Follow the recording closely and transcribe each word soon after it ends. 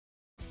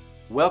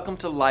Welcome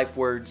to Life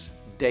Words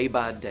Day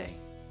by Day.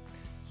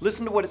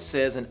 Listen to what it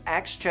says in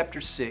Acts chapter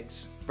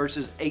 6,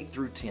 verses 8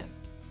 through 10.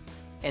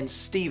 And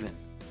Stephen,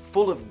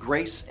 full of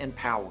grace and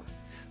power,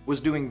 was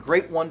doing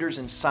great wonders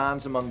and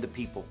signs among the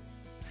people.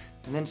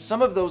 And then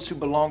some of those who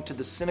belonged to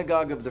the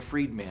synagogue of the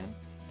freedmen,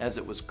 as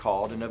it was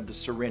called, and of the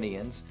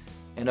Cyrenians,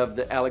 and of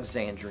the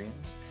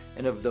Alexandrians,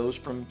 and of those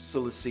from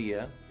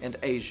Cilicia and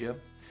Asia,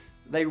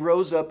 they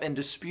rose up and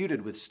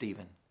disputed with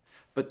Stephen,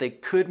 but they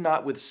could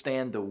not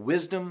withstand the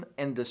wisdom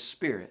and the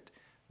spirit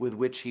with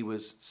which he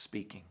was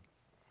speaking.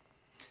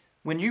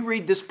 When you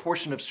read this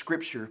portion of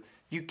Scripture,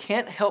 you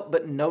can't help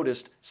but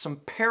notice some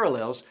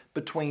parallels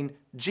between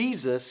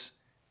Jesus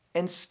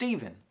and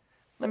Stephen.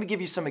 Let me give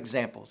you some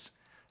examples.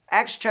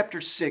 Acts chapter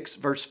 6,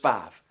 verse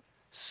 5.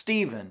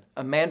 Stephen,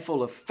 a man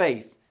full of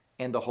faith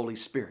and the Holy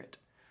Spirit.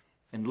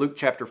 In Luke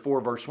chapter 4,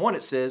 verse 1,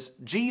 it says,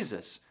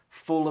 Jesus,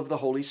 full of the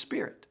Holy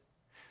Spirit.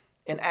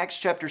 In Acts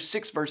chapter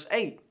 6, verse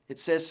 8, it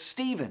says,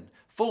 Stephen,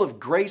 full of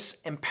grace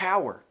and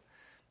power.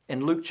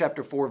 In Luke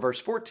chapter 4, verse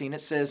 14,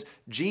 it says,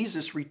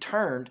 Jesus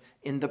returned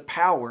in the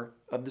power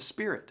of the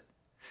Spirit.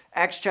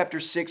 Acts chapter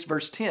 6,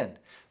 verse 10,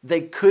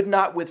 they could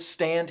not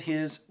withstand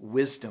his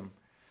wisdom.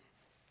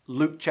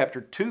 Luke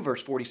chapter 2,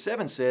 verse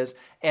 47 says,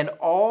 and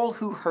all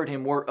who heard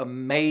him were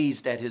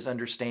amazed at his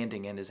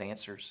understanding and his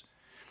answers.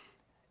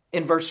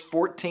 In verse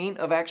 14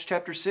 of Acts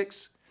chapter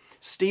 6,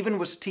 Stephen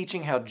was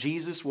teaching how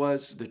Jesus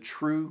was the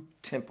true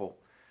temple.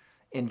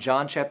 In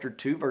John chapter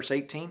 2, verse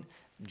 18,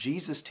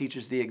 Jesus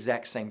teaches the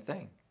exact same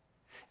thing.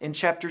 In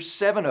chapter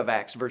 7 of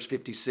Acts, verse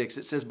 56,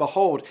 it says,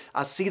 behold,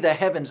 I see the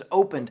heavens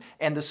opened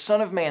and the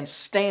Son of Man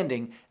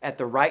standing at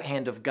the right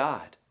hand of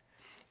God.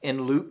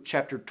 In Luke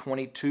chapter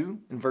 22,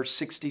 in verse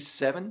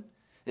 67,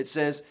 it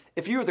says,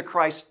 if you are the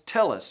Christ,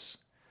 tell us.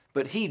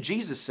 But he,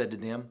 Jesus, said to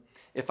them,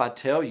 if I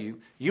tell you,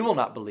 you will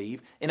not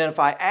believe, and if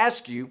I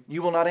ask you,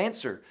 you will not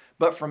answer.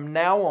 But from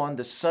now on,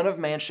 the Son of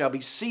Man shall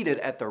be seated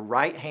at the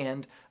right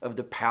hand of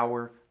the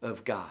power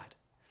of God.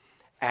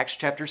 Acts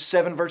chapter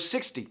 7, verse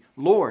 60,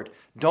 Lord,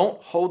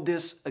 don't hold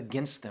this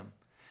against them.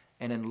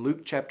 And in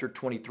Luke chapter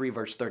 23,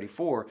 verse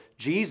 34,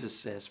 Jesus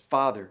says,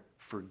 Father,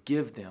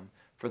 forgive them,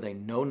 for they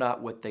know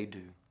not what they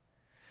do.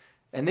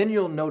 And then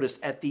you'll notice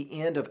at the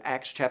end of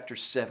Acts chapter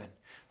 7,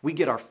 we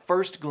get our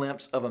first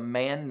glimpse of a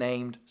man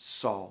named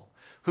Saul,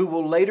 who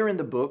will later in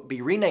the book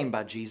be renamed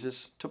by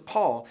Jesus to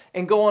Paul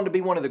and go on to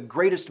be one of the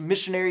greatest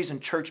missionaries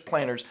and church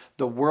planters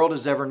the world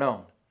has ever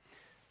known.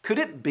 Could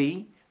it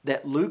be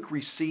that Luke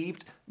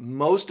received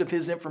most of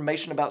his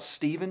information about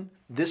Stephen,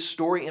 this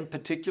story in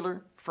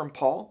particular, from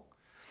Paul?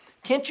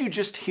 Can't you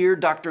just hear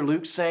Dr.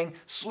 Luke saying,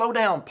 slow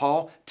down,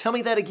 Paul, tell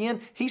me that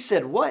again? He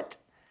said what?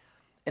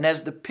 And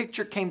as the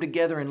picture came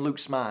together in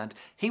Luke's mind,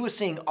 he was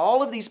seeing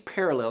all of these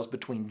parallels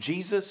between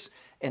Jesus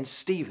and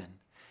Stephen.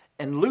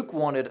 And Luke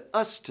wanted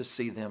us to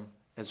see them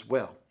as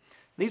well.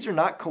 These are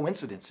not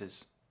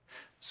coincidences.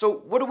 So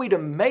what are we to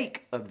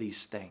make of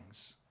these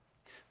things?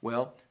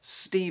 Well,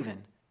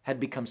 Stephen had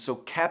become so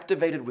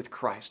captivated with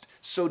Christ,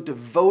 so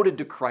devoted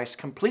to Christ,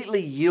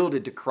 completely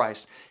yielded to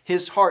Christ,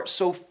 his heart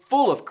so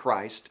full of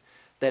Christ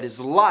that his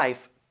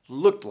life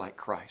looked like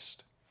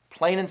Christ.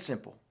 Plain and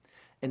simple.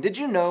 And did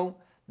you know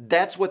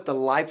that's what the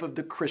life of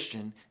the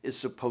Christian is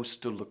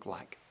supposed to look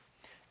like?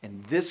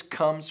 And this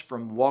comes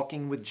from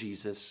walking with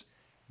Jesus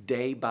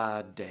day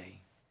by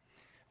day.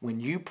 When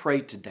you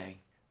pray today,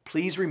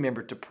 please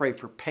remember to pray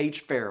for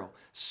Paige Farrell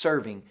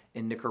serving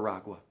in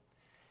Nicaragua.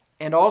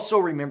 And also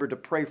remember to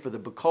pray for the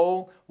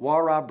Bicol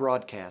Wara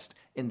broadcast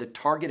in the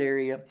target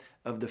area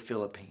of the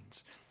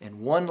Philippines.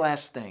 And one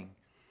last thing,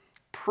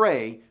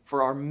 pray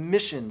for our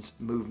missions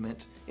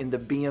movement in the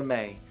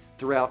BMA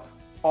throughout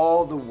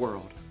all the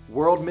world.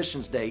 World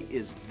Missions Day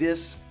is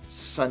this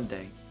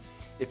Sunday.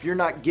 If you're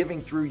not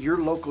giving through your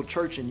local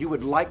church and you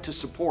would like to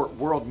support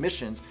World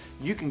Missions,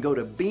 you can go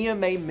to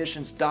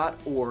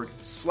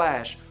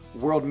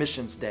bmamissions.org/World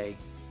Missions Day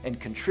and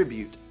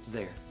contribute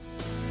there.